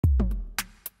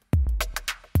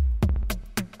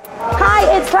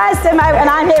it's Claire Simmo and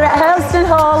I'm here at Hurlston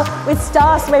Hall with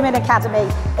Star Swimming Academy.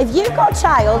 If you've got a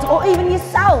child or even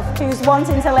yourself who's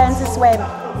wanting to learn to swim,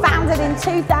 founded in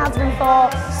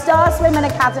 2004, Star Swimming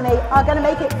Academy are going to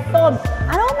make it fun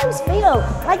and almost feel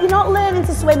like you're not learning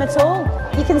to swim at all.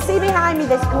 You can see behind me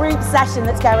this group session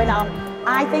that's going on.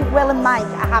 I think Will and Mike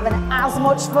are having as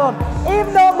much fun,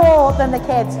 if not more, than the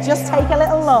kids. Just take a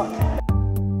little look.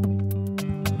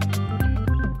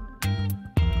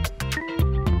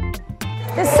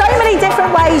 There's so many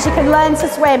different ways you can learn to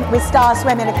swim with Star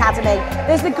Swimming Academy.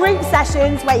 There's the group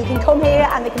sessions where you can come here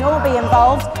and they can all be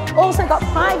involved. Also got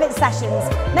private sessions.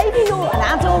 Maybe you're an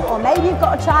adult or maybe you've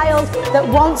got a child that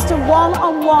wants to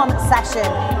one-on-one session.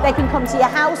 They can come to your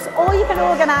house or you can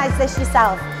organise this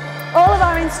yourself. All of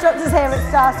our instructors here at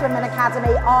Star Swimming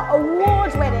Academy are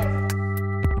award-winning.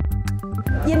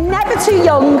 You're never too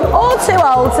young or too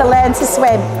old to learn to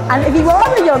swim, and if you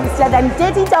are a youngster then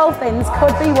Diddy Dolphins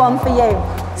could be one for you.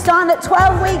 Starting at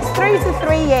 12 weeks through to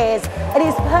 3 years, it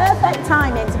is perfect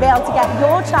timing to be able to get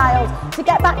your child to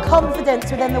get that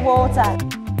confidence within the water.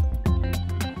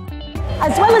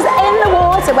 As well as in the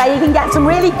water where you can get some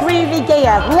really groovy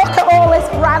gear. Look at all this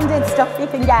branded stuff you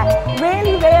can get.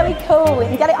 Really, really cool. You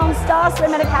can get it on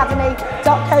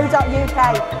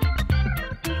starswimmingacademy.co.uk.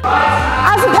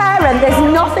 As a parent, there's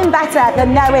nothing better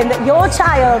than knowing that your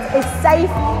child is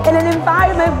safe in an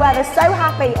environment where they're so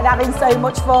happy and having so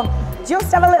much fun.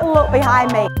 Just have a little look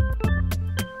behind me.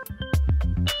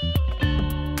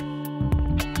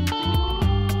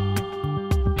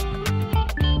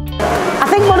 I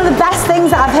think one of the best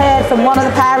things that I've heard from one of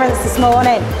the parents this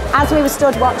morning, as we were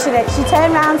stood watching it, she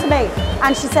turned around to me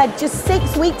and she said just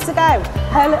 6 weeks ago,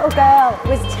 her little girl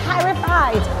was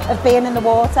terrified of being in the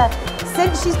water.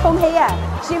 Since she's come here,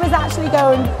 she was actually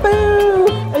going boo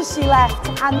as she left,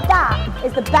 and that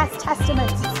is the best testament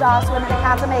to Star Swimming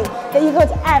Academy that you could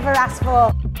ever ask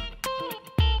for.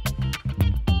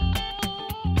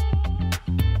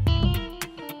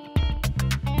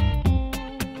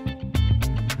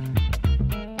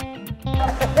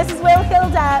 This is Will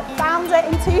Kildare, founder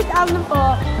in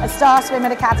 2004 of Star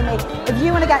Swimming Academy. If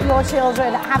you want to get your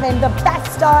children having the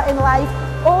best start in life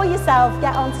or yourself,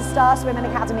 get on to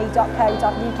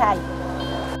starswimmingacademy.co.uk.